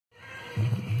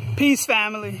Peace,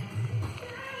 family.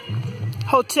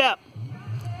 Hotep.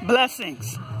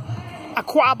 Blessings.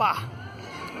 Aquaba.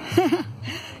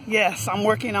 Yes, I'm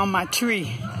working on my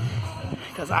tree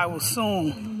because I will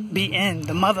soon be in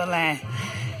the motherland.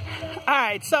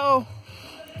 Alright, so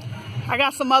I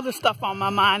got some other stuff on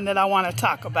my mind that I want to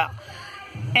talk about.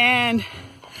 And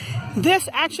this,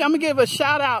 actually, I'm going to give a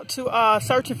shout out to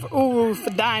Searching for Uru for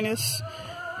Dinus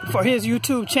for his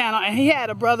YouTube channel. And he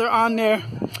had a brother on there,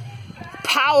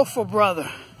 powerful brother,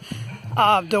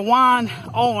 Dewan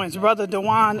Owens, brother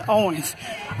Dewan Owens.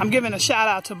 I'm giving a shout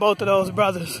out to both of those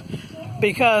brothers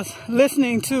because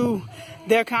listening to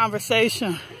their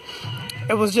conversation,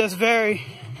 it was just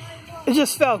it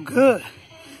just felt good.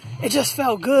 It just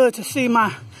felt good to see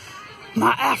my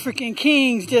African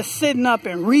kings just sitting up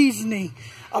and reasoning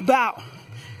about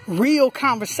real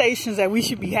conversations that we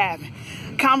should be having.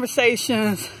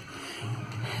 Conversations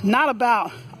not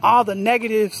about all the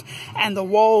negatives and the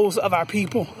woes of our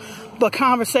people, but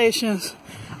conversations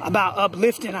about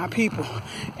uplifting our people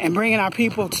and bringing our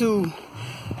people to,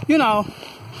 you know,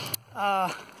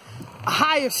 a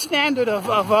higher standard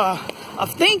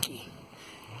of thinking.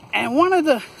 And one of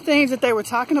the things that they were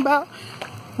talking about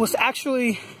was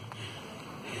actually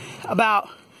about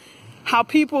how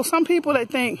some people they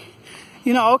think,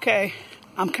 you know, okay,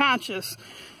 I'm conscious,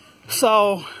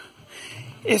 so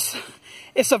it's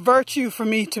a virtue for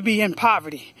me to be in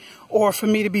poverty or for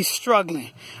me to be struggling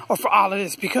or for all of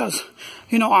this because,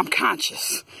 you know, I'm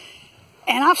conscious.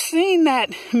 And I've seen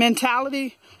that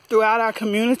mentality throughout our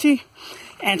community.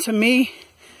 And to me,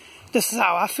 this is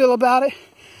how I feel about it.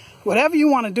 Whatever you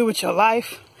want to do with your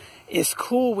life is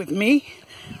cool with me.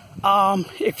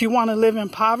 If you want to live in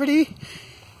poverty,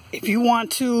 if you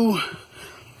want to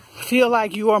feel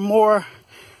like you are more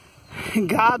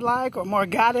godlike or more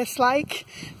goddess-like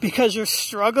because you're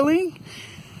struggling,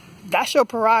 that's your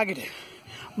prerogative.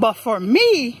 But for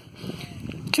me,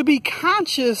 to be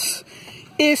conscious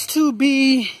is to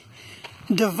be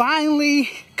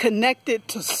divinely connected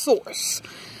to source.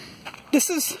 This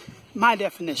is my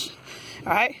definition,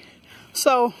 all right?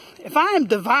 So if I am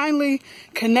divinely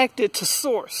connected to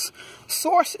source,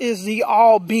 source is the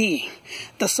all-being,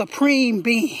 the supreme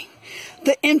being,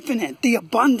 the infinite, the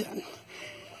abundant.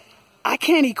 I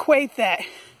can't equate that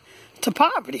to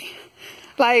poverty.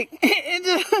 Like,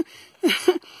 it's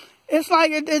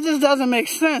like it just doesn't make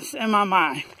sense in my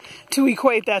mind to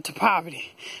equate that to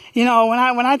poverty. You know, when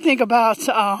I think about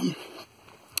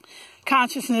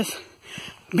consciousness,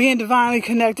 being divinely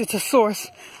connected to source,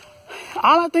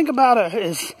 all I think about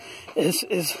is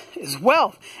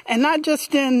wealth, and not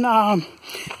just in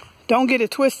don't get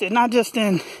it twisted, not just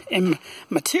in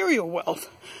material wealth,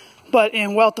 but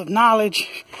in wealth of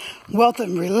knowledge, wealth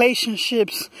in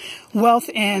relationships, wealth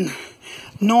in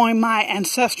knowing my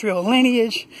ancestral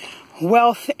lineage,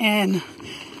 wealth in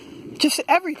just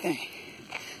everything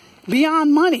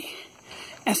beyond money.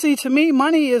 And see, to me,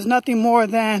 money is nothing more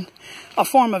than a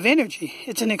form of energy.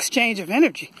 It's an exchange of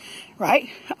energy, right?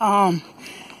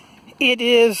 It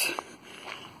is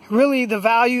really the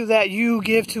value that you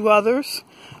give to others,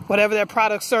 whatever their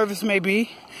product service may be.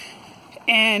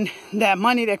 And that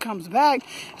money that comes back,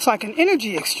 it's like an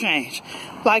energy exchange,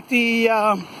 like the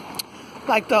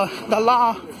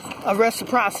law of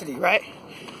reciprocity, right?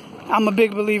 I'm a big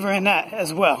believer in that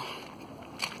as well.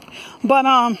 But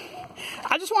I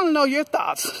just want to know your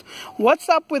thoughts. What's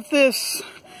up with this?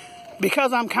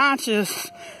 Because I'm conscious,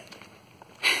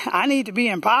 I need to be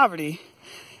in poverty.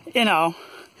 You know,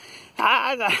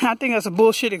 I think that's a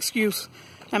bullshit excuse,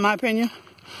 in my opinion.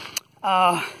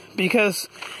 Because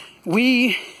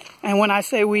we, and when I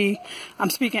say we, I'm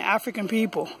speaking African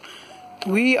people,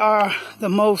 we are the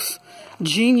most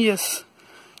genius,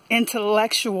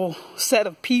 intellectual set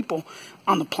of people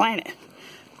on the planet.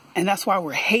 And that's why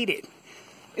we're hated.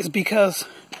 It's because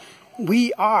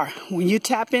we are, when you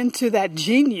tap into that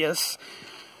genius,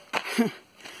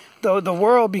 the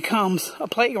world becomes a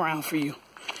playground for you.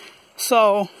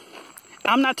 So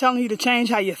I'm not telling you to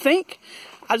change how you think.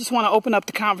 I just want to open up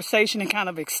the conversation and kind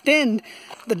of extend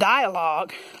the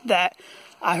dialogue that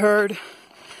I heard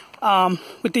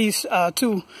with these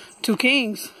two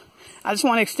kings. I just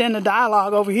want to extend the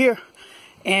dialogue over here,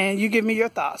 and you give me your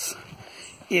thoughts.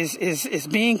 Is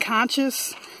being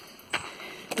conscious,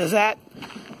 does that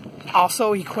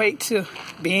also equate to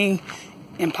being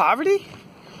in poverty?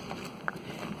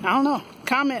 I don't know.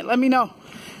 Comment, let me know.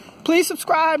 Please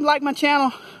subscribe, like my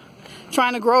channel.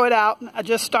 Trying to grow it out. I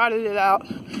just started it out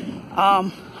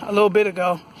a little bit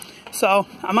ago. So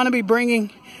I'm going to be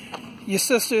bringing your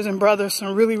sisters and brothers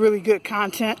some really, really good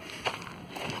content.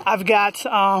 I've got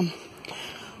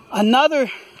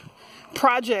another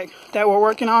project that we're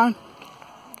working on.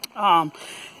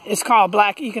 It's called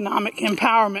Black Economic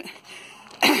Empowerment.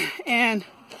 And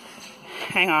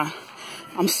hang on,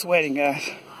 I'm sweating, guys.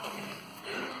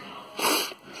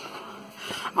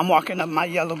 I'm walking up my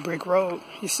yellow brick road.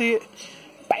 You see it?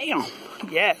 Bam.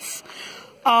 Yes.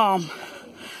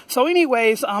 So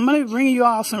anyways, I'm going to bring you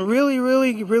all some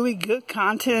really good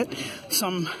content,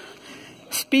 some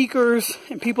speakers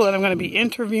and people that I'm going to be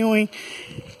interviewing,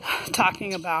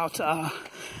 talking about,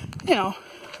 you know,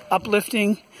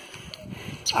 uplifting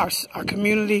our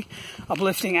community,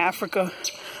 uplifting Africa.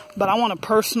 But I want to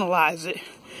personalize it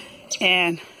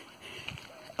and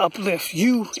uplift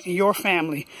you and your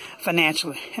family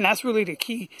financially. And that's really the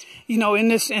key. You know, in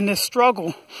this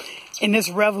struggle, in this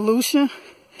revolution,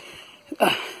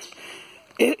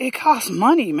 it costs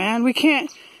money, man. We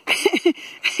can't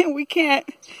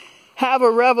have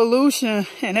a revolution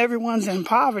and everyone's in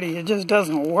poverty. It just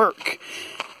doesn't work.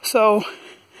 So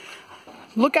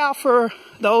look out for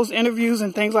those interviews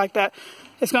and things like that.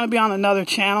 It's going to be on another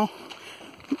channel.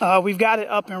 We've got it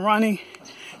up and running.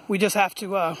 We just have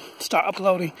to start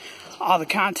uploading all the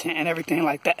content and everything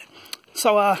like that.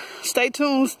 So stay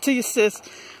tuned to your sis.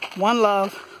 One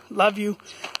love. Love you.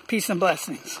 Peace and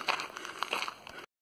blessings.